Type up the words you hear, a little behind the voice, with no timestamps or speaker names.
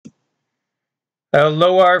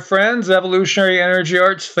Hello, our friends, Evolutionary Energy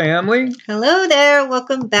Arts family. Hello there.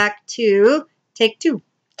 Welcome back to Take Two.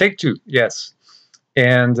 Take two, yes.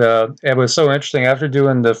 And it was so interesting. After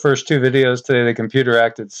doing the first two videos today, the computer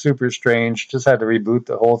acted super strange. Just had to reboot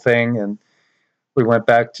the whole thing. And we went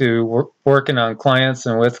back to working on clients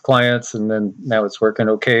and with clients. And then now it's working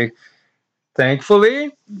okay,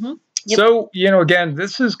 thankfully. Mm-hmm. Yep. So, again,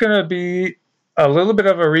 this is going to be a little bit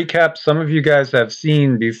of a recap some of you guys have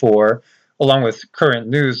seen before, along with current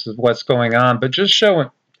news of what's going on, but just showing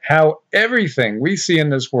how everything we see in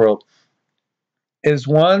this world is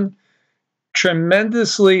one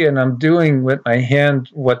tremendously, and I'm doing with my hand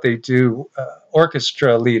what they do,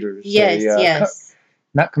 orchestra leaders. Yes, yes.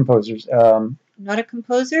 Not composers. Not a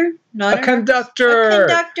composer? Not a conductor. A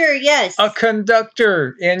conductor, yes. A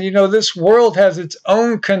conductor. And, this world has its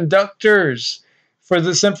own conductors for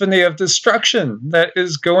the symphony of destruction that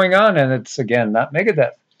is going on. And it's, again, not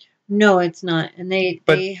Megadeth. No, it's not. And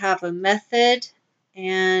they have a method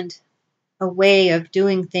and a way of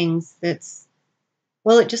doing things that's,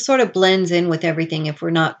 well, it just sort of blends in with everything if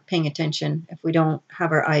we're not paying attention, if we don't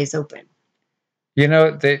have our eyes open.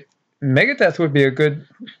 Megadeth would be a good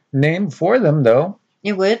name for them, though.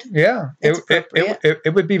 It would? Yeah.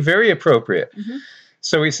 It would be very appropriate. Mm-hmm.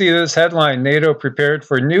 So we see this headline, NATO prepared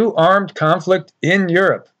for new armed conflict in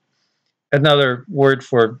Europe. Another word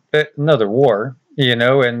for another war,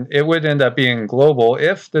 and it would end up being global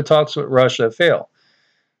if the talks with Russia fail.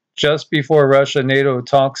 Just before Russia-NATO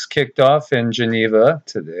talks kicked off in Geneva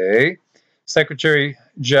today, Secretary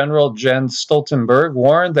General Jens Stoltenberg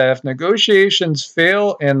warned that if negotiations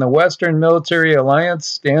fail and the Western military alliance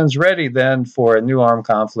stands ready then for a new armed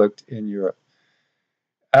conflict in Europe.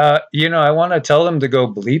 I want to tell them to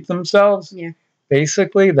go bleep themselves. Yeah.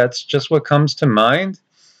 Basically, that's just what comes to mind.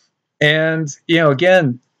 And,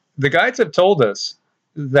 again, the guides have told us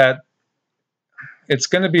that it's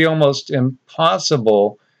going to be almost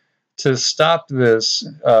impossible to stop this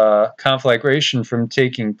conflagration from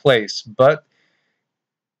taking place. But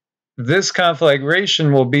this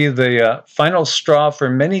conflagration will be the final straw for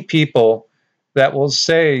many people that will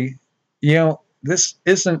say, this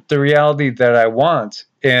isn't the reality that I want.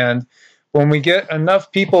 And when we get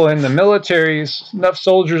enough people in the militaries, enough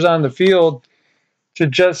soldiers on the field to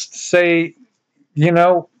just say,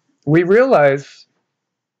 we realize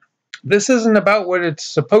this isn't about what it's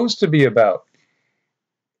supposed to be about.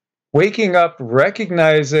 Waking up,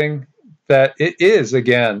 recognizing that it is,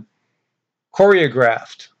 again,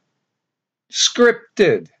 choreographed,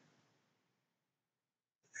 scripted,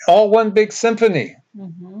 all one big symphony.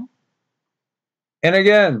 Mm-hmm. And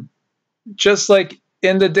again, just like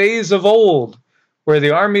in the days of old, where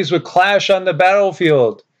the armies would clash on the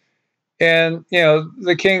battlefield, and,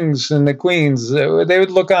 the kings and the queens, they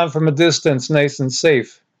would look on from a distance, nice and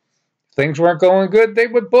safe. If things weren't going good, they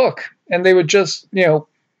would book, and they would just,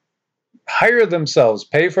 hire themselves,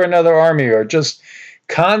 pay for another army, or just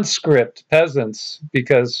conscript peasants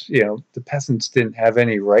because, the peasants didn't have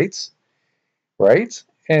any rights, right?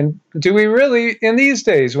 And do we really, in these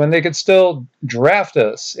days, when they could still draft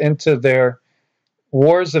us into their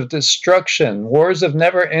wars of destruction, wars of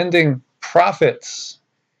never-ending profits,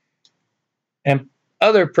 and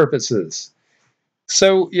other purposes?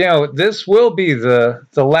 So, this will be the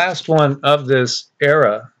last one of this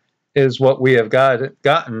era, is what we have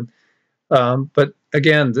gotten. But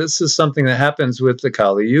again, this is something that happens with the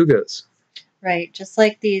Kali Yugas. Right. Just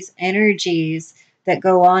like these energies that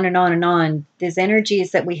go on and on and on. These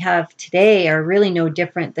energies that we have today are really no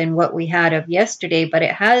different than what we had of yesterday, but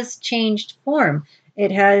it has changed form.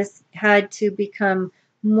 It has had to become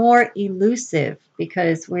more elusive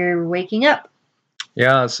because we're waking up.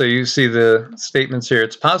 Yeah, so you see the statements here.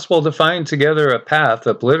 It's possible to find together a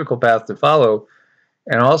political path to follow,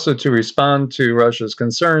 and also to respond to Russia's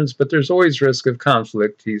concerns, but there's always risk of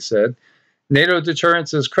conflict, he said. NATO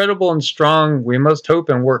deterrence is credible and strong. We must hope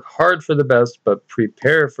and work hard for the best, but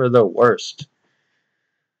prepare for the worst.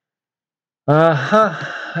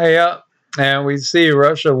 Yeah. And we see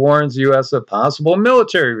Russia warns U.S. of possible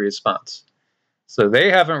military response. So they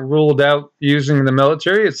haven't ruled out using the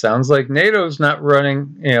military. It sounds like NATO's not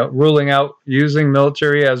ruling out using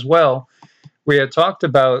military as well. We had talked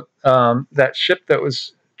about that ship that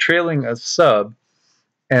was trailing a sub,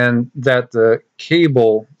 and that the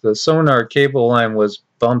sonar cable line was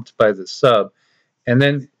bumped by the sub. And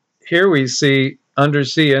then here we see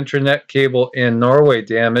undersea internet cable in Norway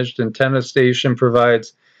damaged. Antenna station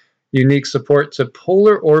provides unique support to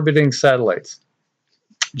polar orbiting satellites.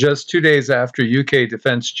 Just 2 days after UK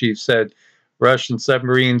defense chief said Russian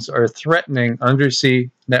submarines are threatening undersea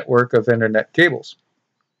network of internet cables.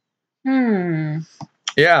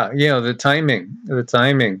 Yeah, the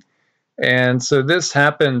timing. And so this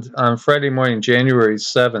happened on Friday morning, January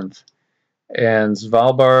 7th. And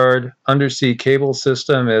Svalbard Undersea Cable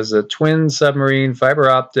System is a twin submarine fiber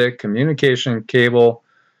optic communication cable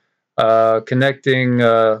connecting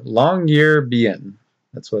Longyearbyen,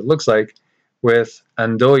 that's what it looks like, with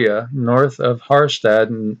Andoya, north of Harstad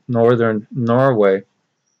in northern Norway.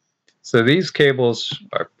 So these cables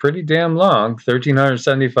are pretty damn long,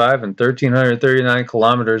 1,375 and 1,339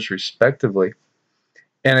 kilometers respectively.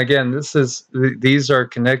 And again, these are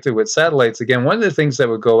connected with satellites. Again, one of the things that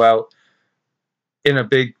would go out in a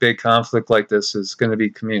big conflict like this is going to be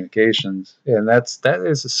communications, and that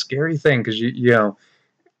is a scary thing, because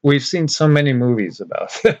we've seen so many movies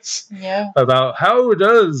about this. Yeah. About how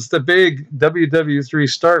does the big WW3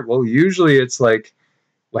 start? Well, usually it's like,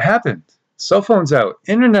 what happened? Cell phone's out,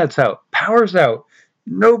 internet's out, power's out.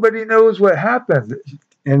 Nobody knows what happened,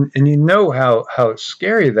 and you know how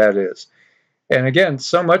scary that is. And again,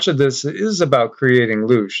 so much of this is about creating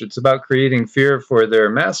loosh. It's about creating fear for their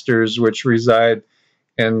masters, which reside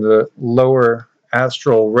in the lower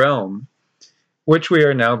astral realm, which we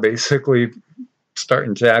are now basically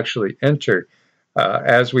starting to actually enter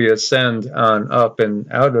as we ascend on up and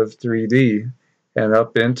out of 3D and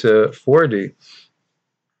up into 4D.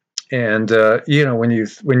 And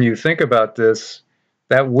when you think about this,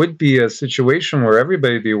 that would be a situation where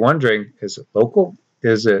everybody would be wondering: is it local?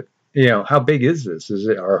 Is it how big is this? Is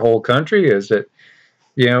it our whole country? Is it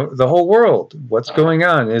the whole world? What's going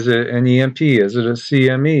on? Is it an EMP? Is it a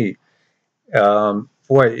CME?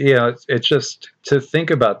 Boy, it's just to think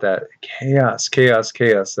about that chaos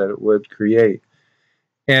that it would create.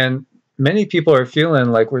 And many people are feeling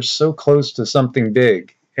like we're so close to something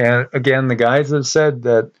big. And again, the guys have said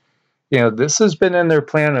that this has been in their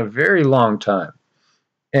plan a very long time.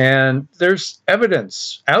 And there's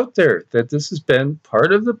evidence out there that this has been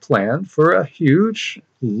part of the plan for a huge,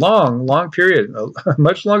 long period, a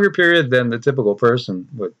much longer period than the typical person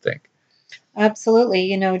would think.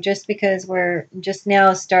 Absolutely. Just because we're just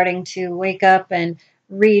now starting to wake up and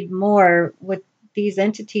read more, what these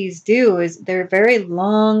entities do is they're very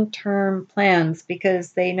long-term plans,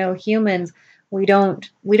 because they know humans, we don't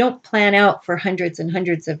plan out for hundreds and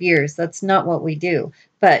hundreds of years. That's not what we do.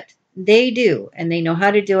 But they do, and they know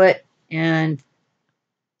how to do it, and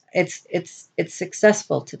it's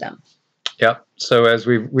successful to them. Yep. So as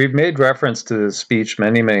we've made reference to this speech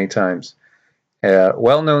many times, a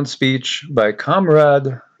well-known speech by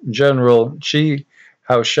Comrade General Qi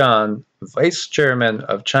Haoshan, Vice Chairman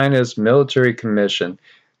of China's Military Commission.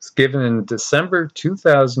 It's given in December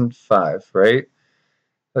 2005, right?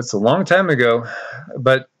 That's a long time ago,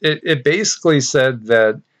 but it basically said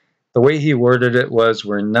that the way he worded it was,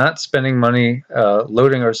 we're not spending money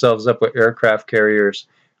loading ourselves up with aircraft carriers.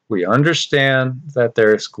 We understand that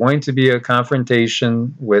there's going to be a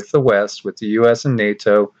confrontation with the West, with the US and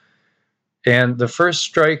NATO, and the first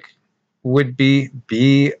strike would be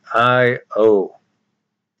BIO.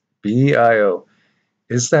 BIO.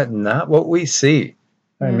 Is that not what we see?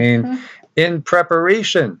 I mean, in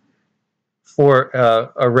preparation for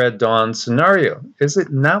a Red Dawn scenario, is it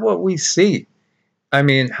not what we see? I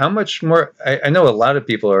mean, how much more? I know a lot of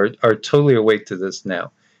people are totally awake to this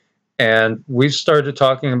now. And we started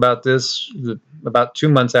talking about this about 2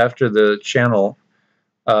 months after the channel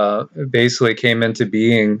basically came into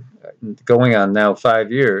being, going on now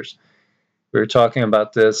 5 years. We were talking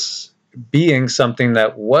about this being something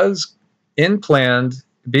that was being planned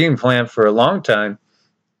for a long time.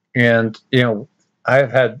 And,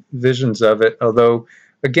 I've had visions of it, although,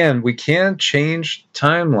 again, we can change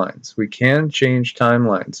timelines. We can change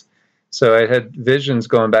timelines. So I had visions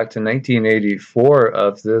going back to 1984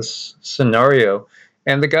 of this scenario.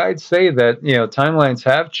 And the guides say that, timelines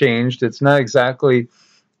have changed. It's not exactly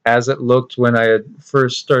as it looked when I had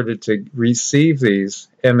first started to receive these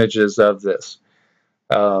images of this.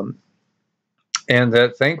 And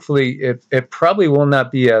that thankfully it probably will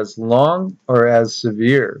not be as long or as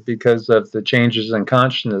severe because of the changes in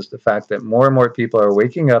consciousness, the fact that more and more people are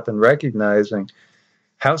waking up and recognizing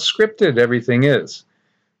how scripted everything is.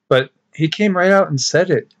 But he came right out and said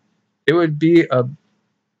it. It would be a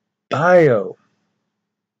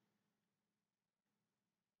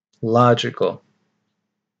biological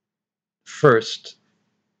first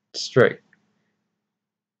strike.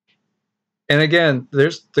 And again,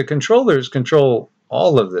 there's the controllers control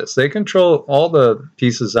all of this. They control all the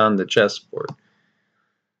pieces on the chessboard.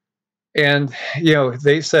 And,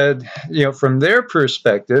 they said, from their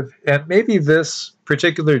perspective, and maybe this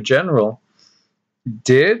particular general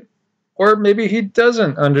did, or maybe he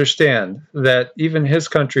doesn't understand that even his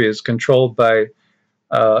country is controlled by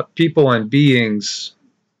people and beings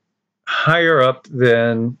higher up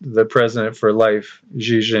than the president for life,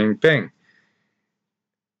 Xi Jinping.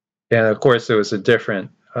 And of course, there was a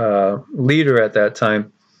different leader at that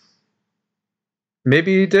time.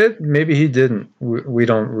 Maybe he did, maybe he didn't. We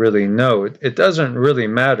don't really know. It doesn't really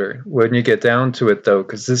matter when you get down to it, though,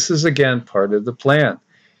 because this is, again, part of the plan.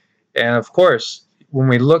 And of course, when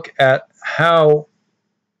we look at how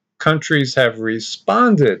countries have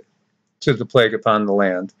responded to the plague upon the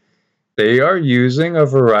land, they are using a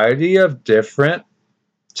variety of different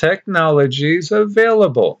technologies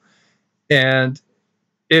available. And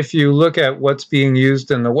if you look at what's being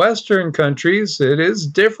used in the Western countries, it is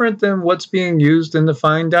different than what's being used in the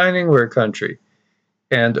fine dining ware country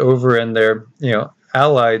and over in their,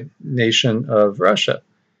 allied nation of Russia.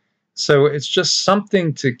 So it's just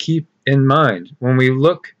something to keep in mind when we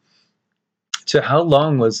look to how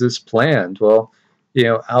long was this planned. Well,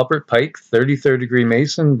 Albert Pike, 33rd degree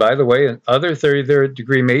Mason, by the way, and other 33rd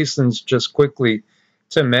degree Masons, just quickly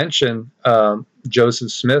to mention,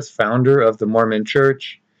 Joseph Smith, founder of the Mormon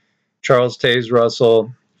Church, Charles Taze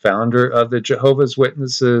Russell, founder of the Jehovah's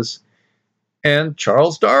Witnesses, and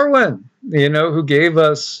Charles Darwin, who gave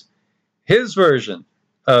us his version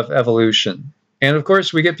of evolution. And of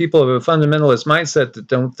course, we get people of a fundamentalist mindset that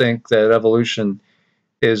don't think that evolution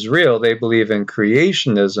is real. They believe in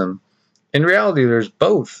creationism. In reality, there's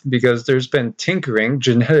both, because there's been tinkering,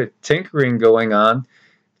 genetic tinkering going on.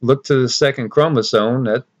 Look to the second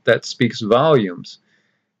chromosome, that speaks volumes.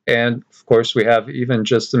 And of course, we have even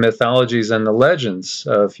just the mythologies and the legends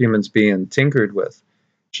of humans being tinkered with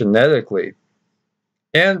genetically.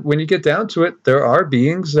 And when you get down to it, there are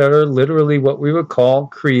beings that are literally what we would call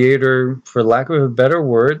creator, for lack of a better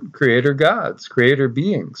word, creator gods, creator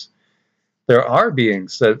beings. There are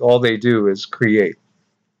beings that all they do is create.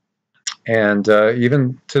 And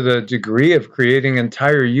even to the degree of creating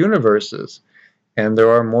entire universes. And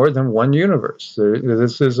there are more than one universe.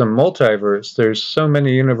 This is a multiverse. There's so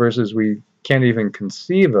many universes we can't even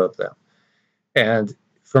conceive of them. And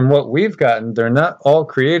from what we've gotten, they're not all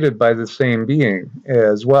created by the same being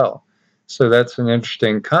as well. So that's an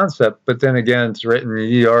interesting concept. But then again, it's written,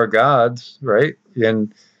 ye are gods, right?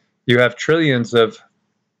 And you have trillions of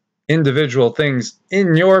individual things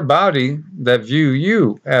in your body that view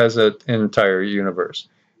you as an entire universe.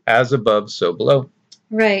 As above, so below.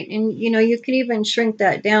 Right. And, you can even shrink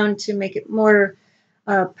that down to make it more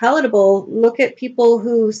palatable. Look at people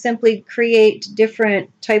who simply create different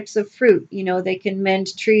types of fruit. They can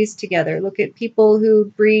mend trees together. Look at people who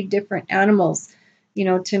breed different animals,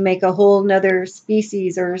 to make a whole nother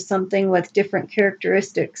species or something with different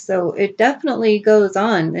characteristics. So it definitely goes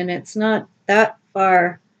on, and it's not that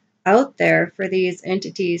far out there for these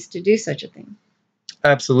entities to do such a thing.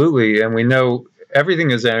 Absolutely. And we know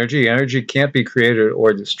everything is energy. Energy can't be created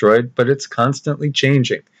or destroyed, but it's constantly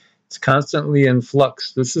changing. It's constantly in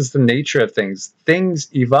flux. This is the nature of things. Things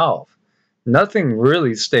evolve. Nothing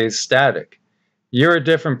really stays static. You're a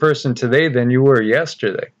different person today than you were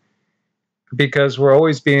yesterday, because we're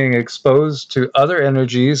always being exposed to other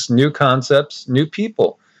energies, new concepts, new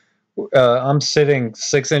people. I'm sitting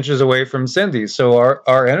 6 inches away from Cindy, so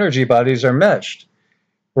our energy bodies are meshed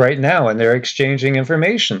right now, and they're exchanging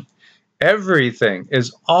information. Everything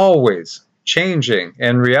is always changing,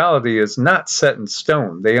 and reality is not set in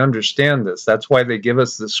stone. They understand this. That's why they give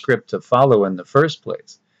us the script to follow in the first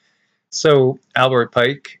place. So Albert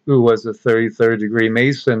Pike, who was a 33rd degree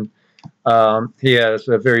Mason, he has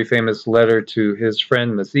a very famous letter to his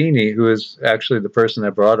friend Mazzini, who is actually the person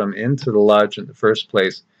that brought him into the lodge in the first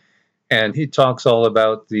place. And he talks all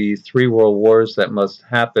about the 3 world wars that must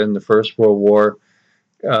happen. The First World War,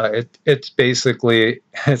 it's basically,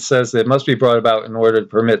 it says it must be brought about in order to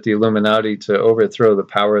permit the Illuminati to overthrow the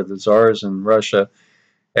power of the czars in Russia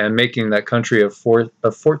and making that country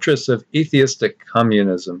a fortress of atheistic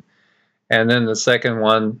communism. And then the second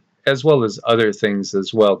one, as well as other things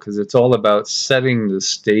as well, because it's all about setting the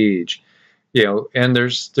stage, and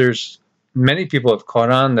there's many people have caught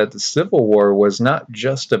on that the Civil War was not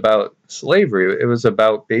just about slavery. It was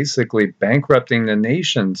about basically bankrupting the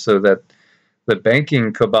nation so that the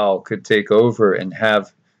banking cabal could take over and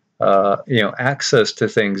have access to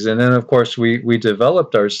things. And then, of course, we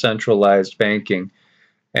developed our centralized banking.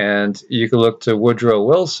 And you can look to Woodrow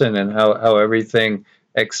Wilson and how everything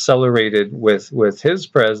accelerated with his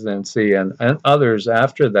presidency and others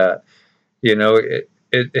after that.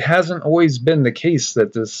 It hasn't always been the case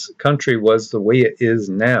that this country was the way it is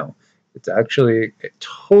now. It's actually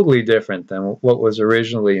totally different than what was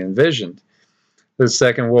originally envisioned. The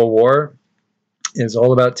Second World War is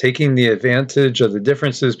all about taking the advantage of the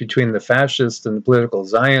differences between the fascists and the political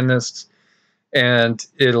Zionists and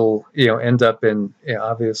it'll, end up in,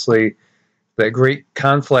 obviously, the great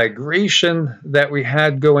conflagration that we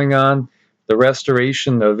had going on. The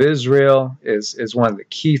restoration of Israel is one of the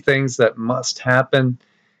key things that must happen,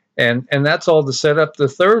 and that's all to set up the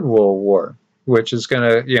Third World War, which is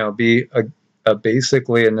going to, be a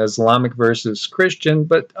basically an Islamic versus Christian,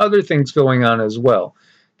 but other things going on as well,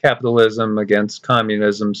 capitalism against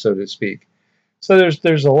communism, so to speak. So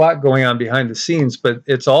there's a lot going on behind the scenes, but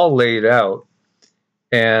it's all laid out.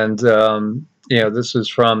 And this is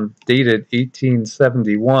from dated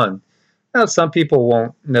 1871. Now, some people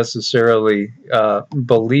won't necessarily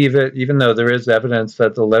believe it, even though there is evidence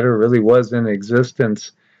that the letter really was in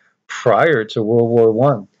existence prior to World War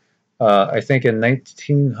One. I think in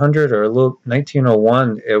 1900 or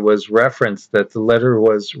 1901, it was referenced that the letter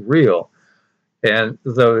was real. And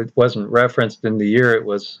though it wasn't referenced in the year it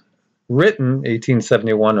was written,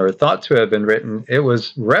 1871, or thought to have been written, it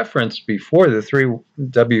was referenced before the 3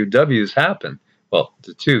 WWs happened. Well,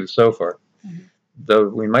 the 2 so far. Mm-hmm. Though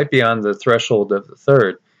we might be on the threshold of the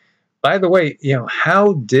 3rd. By the way,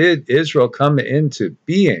 how did Israel come into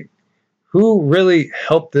being? Who really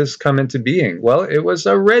helped this come into being? Well, it was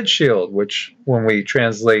a red shield, which when we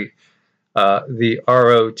translate the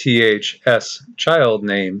ROTHS child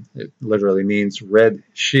name, it literally means red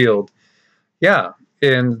shield. Yeah,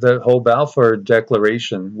 in the whole Balfour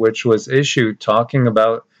Declaration, which was issued talking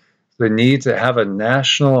about the need to have a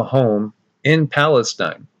national home in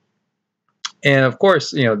Palestine. And of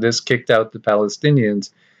course, this kicked out the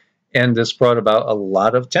Palestinians, and this brought about a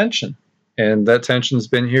lot of tension. And that tension's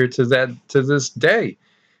been here to this day.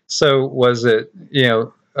 So was it,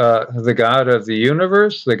 the God of the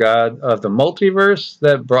universe, the God of the multiverse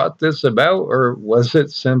that brought this about, or was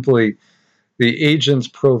it simply the agents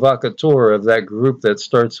provocateur of that group that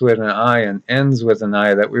starts with an I and ends with an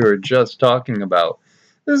I that we were just talking about?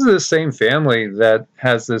 This is the same family that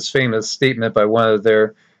has this famous statement by one of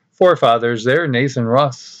their forefathers there, Nathan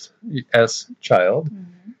Roth's child. Mm-hmm.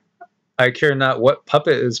 I care not what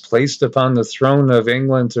puppet is placed upon the throne of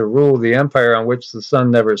England to rule the empire on which the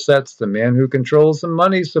sun never sets. The man who controls the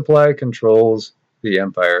money supply controls the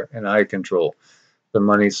empire, and I control the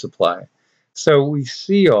money supply. So we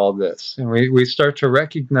see all this, and we start to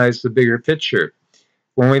recognize the bigger picture.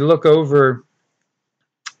 When we look over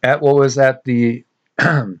at what was at the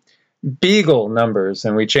Beagle numbers,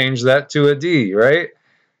 and we change that to a D, right?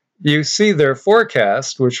 You see their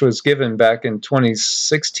forecast, which was given back in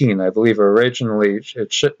 2016, I believe, originally.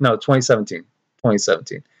 2017.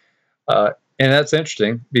 And that's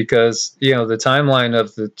interesting because, the timeline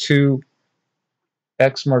of the 2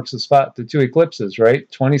 X marks the spot, the 2 eclipses, right?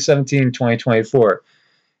 2017, 2024.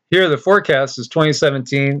 Here, the forecast is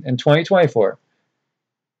 2017 and 2024.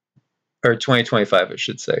 Or 2025, I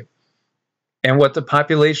should say. And what the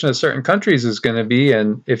population of certain countries is going to be,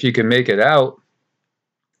 and if you can make it out,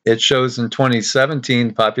 it shows in 2017,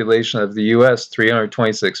 the population of the U.S.,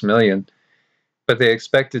 326 million, but they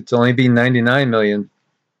expect it to only be 99 million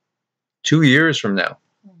 2 years from now,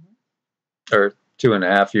 or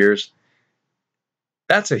 2.5 years.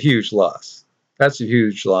 That's a huge loss. That's a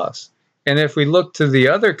huge loss. And if we look to the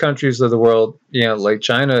other countries of the world, like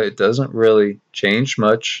China, it doesn't really change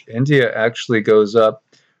much. India actually goes up.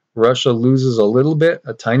 Russia loses a little bit,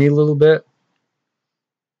 a tiny little bit.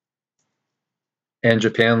 And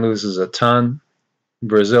Japan loses a ton.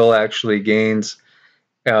 Brazil actually gains.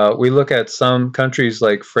 We look at some countries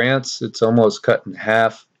like France, it's almost cut in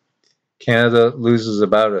half. Canada loses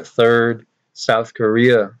about a third. South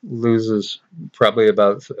Korea loses probably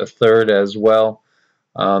about a third as well.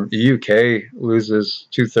 The UK loses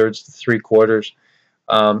 2/3 to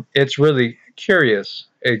 3/4. It's really curious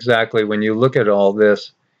exactly when you look at all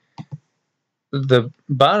this. The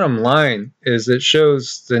bottom line is it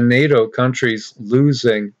shows the NATO countries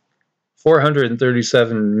losing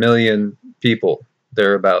 437 million people,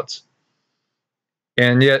 thereabouts.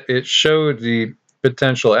 And yet it showed the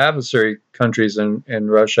potential adversary countries in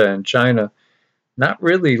Russia and China not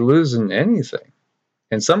really losing anything.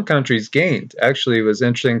 And some countries gained. Actually, it was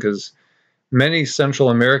interesting because many Central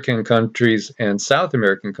American countries and South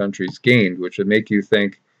American countries gained, which would make you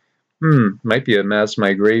think, might be a mass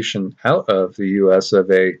migration out of the US of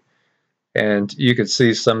A. And you could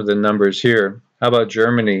see some of the numbers here. How about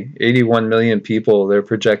Germany? 81 million people. They're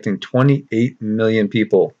projecting 28 million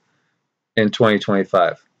people in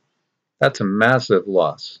 2025. That's a massive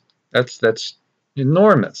loss. That's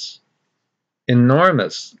enormous.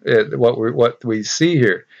 Enormous, what we see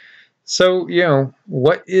here. So,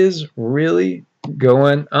 what is really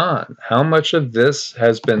going on? How much of this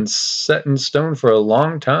has been set in stone for a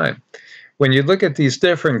long time? when you look at these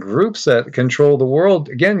different groups that control the world,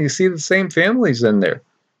 again, you see the same families in there.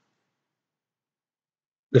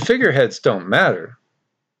 The figureheads don't matter.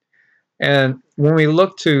 And when we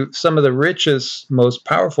look to some of the richest, most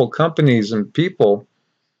powerful companies and people,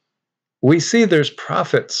 we see there's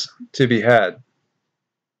profits to be had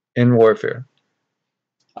in warfare.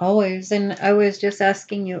 Always. And I was just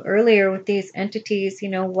asking you earlier with these entities,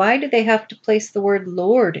 why do they have to place the word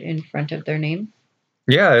Lord in front of their name?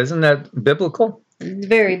 Yeah, isn't that biblical?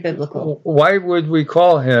 Very biblical. Why would we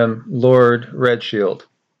call him Lord Redshield?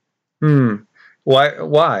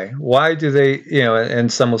 Why do they,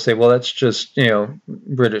 and some will say, well, that's just,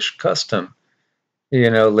 British custom,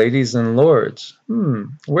 ladies and lords.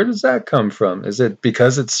 Where does that come from? Is it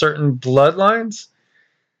because it's certain bloodlines?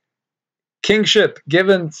 Kingship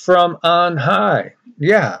given from on high.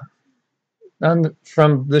 Yeah.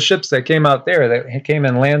 From the ships that came out there, that came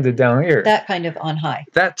and landed down here. That kind of on high.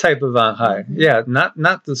 That type of on high. Mm-hmm. Yeah,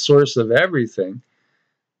 not the source of everything.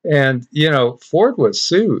 And, Ford was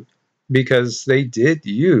sued because they did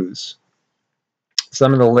use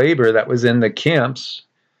some of the labor that was in the camps.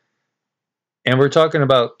 And we're talking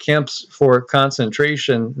about camps for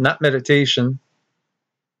concentration, not meditation,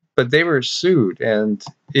 but they were sued. And,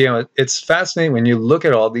 it's fascinating when you look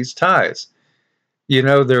at all these ties.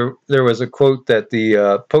 There was a quote that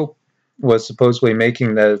the Pope was supposedly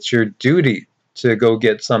making, that it's your duty to go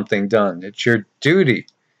get something done. It's your duty.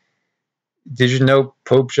 Did you know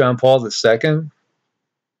Pope John Paul II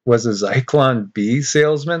was a Zyklon B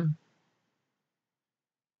salesman?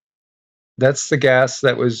 That's the gas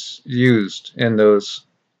that was used in those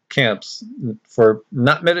camps for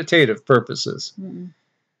not meditative purposes. Mm-mm.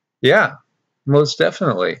 Yeah, most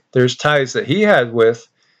definitely. There's ties that he had with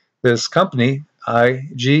this company,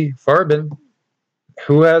 IG Farben.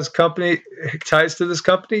 Who has company ties to this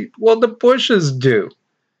company? Well, the Bushes do.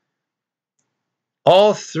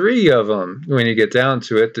 All three of them, when you get down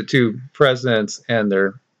to it, the two presidents and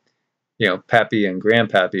their, pappy and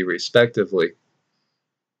grandpappy, respectively.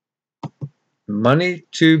 Money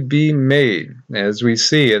to be made, as we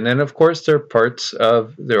see. And then, of course,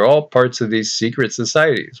 they're all parts of these secret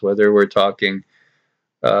societies, whether we're talking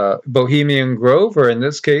Bohemian Grove, or in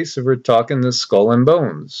this case, if we're talking the Skull and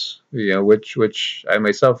Bones, which I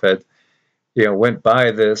myself had, went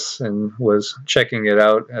by this and was checking it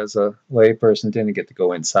out as a layperson. Didn't get to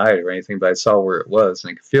go inside or anything, but I saw where it was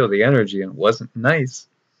and I could feel the energy, and it wasn't nice.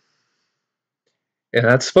 And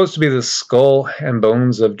that's supposed to be the Skull and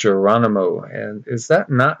Bones of Geronimo. And is that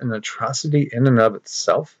not an atrocity in and of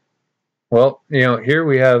itself? Well, here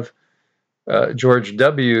we have George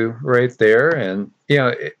W. right there, and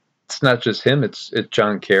it's not just him, it's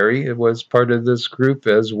John Kerry. It was part of this group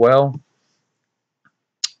as well.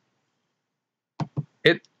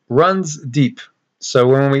 It runs deep. So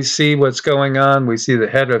when we see what's going on, we see the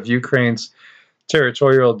head of Ukraine's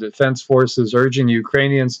territorial defense forces urging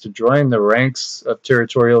Ukrainians to join the ranks of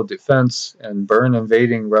territorial defense and burn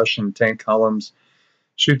invading Russian tank columns,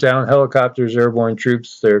 shoot down helicopters, airborne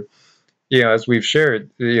troops. They're as we've shared,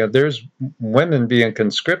 there's women being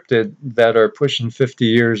conscripted that are pushing 50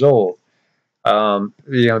 years old.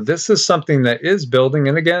 This is something that is building,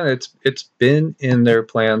 and again, it's been in their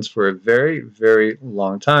plans for a very, very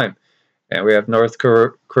long time. And we have North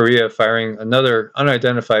Korea firing another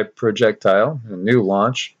unidentified projectile, a new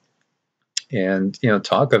launch, and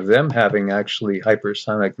talk of them having actually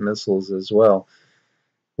hypersonic missiles as well,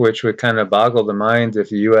 which would kind of boggle the mind if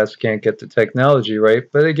the U.S. can't get the technology right.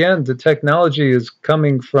 But again, the technology is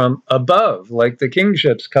coming from above, like the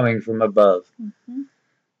kingship's coming from above. Mm-hmm.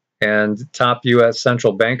 And top U.S.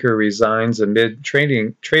 central banker resigns amid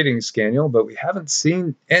trading scandal, but we haven't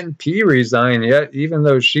seen NP resign yet, even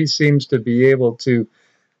though she seems to be able to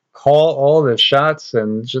call all the shots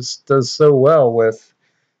and just does so well with,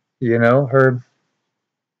 her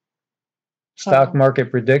stock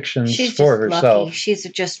market predictions for herself. Lucky. She's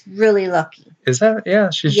just really lucky. Is that?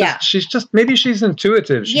 Yeah. She's just maybe she's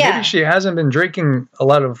intuitive. Maybe she hasn't been drinking a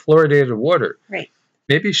lot of fluoridated water. Right.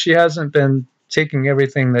 Maybe she hasn't been taking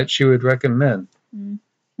everything that she would recommend.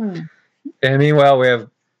 Mm-hmm. And meanwhile, we have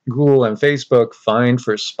Google and Facebook fined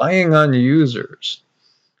for spying on users.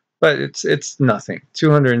 But it's nothing.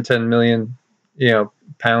 210 million,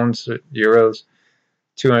 pounds, euros,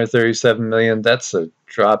 237 million. That's a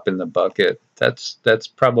drop in the bucket. That's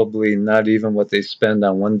probably not even what they spend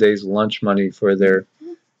on one day's lunch money for their,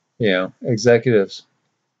 executives.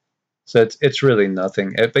 So it's really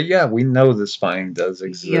nothing. But yeah, we know the spying does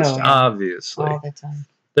exist, obviously. All the time.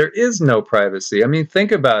 There is no privacy. I mean,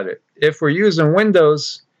 think about it. If we're using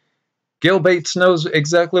Windows, Gil Bates knows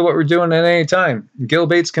exactly what we're doing at any time. Gil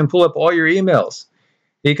Bates can pull up all your emails.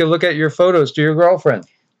 He could look at your photos to your girlfriend.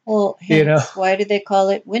 Well, You know, hence, why do they call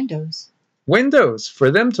it windows? windows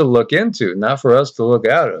for them to look into, not for us to look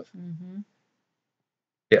out of. Mm-hmm.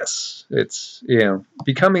 Yes, it's,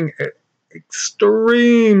 becoming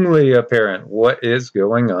extremely apparent what is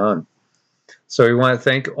going on. So we want to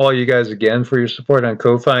thank all you guys again for your support on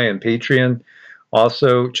Ko-Fi and Patreon.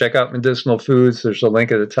 Also, check out Medicinal Foods. There's a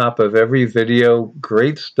link at the top of every video.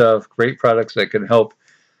 Great stuff, great products that can help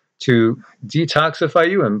to detoxify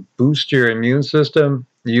you and boost your immune system.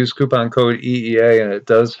 Use coupon code EEA, and it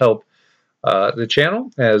does help the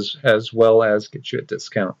channel as well as get you a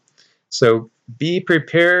discount. So be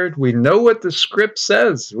prepared. We know what the script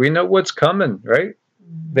says. We know what's coming, right?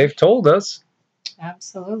 Mm-hmm. They've told us.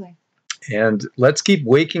 Absolutely. And let's keep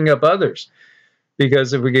waking up others.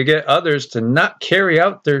 Because if we could get others to not carry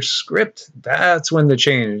out their script, that's when the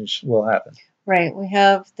change will happen. Right. We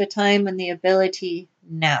have the time and the ability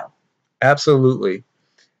now. Absolutely.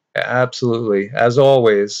 Absolutely. As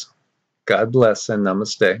always, God bless and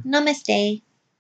namaste. Namaste.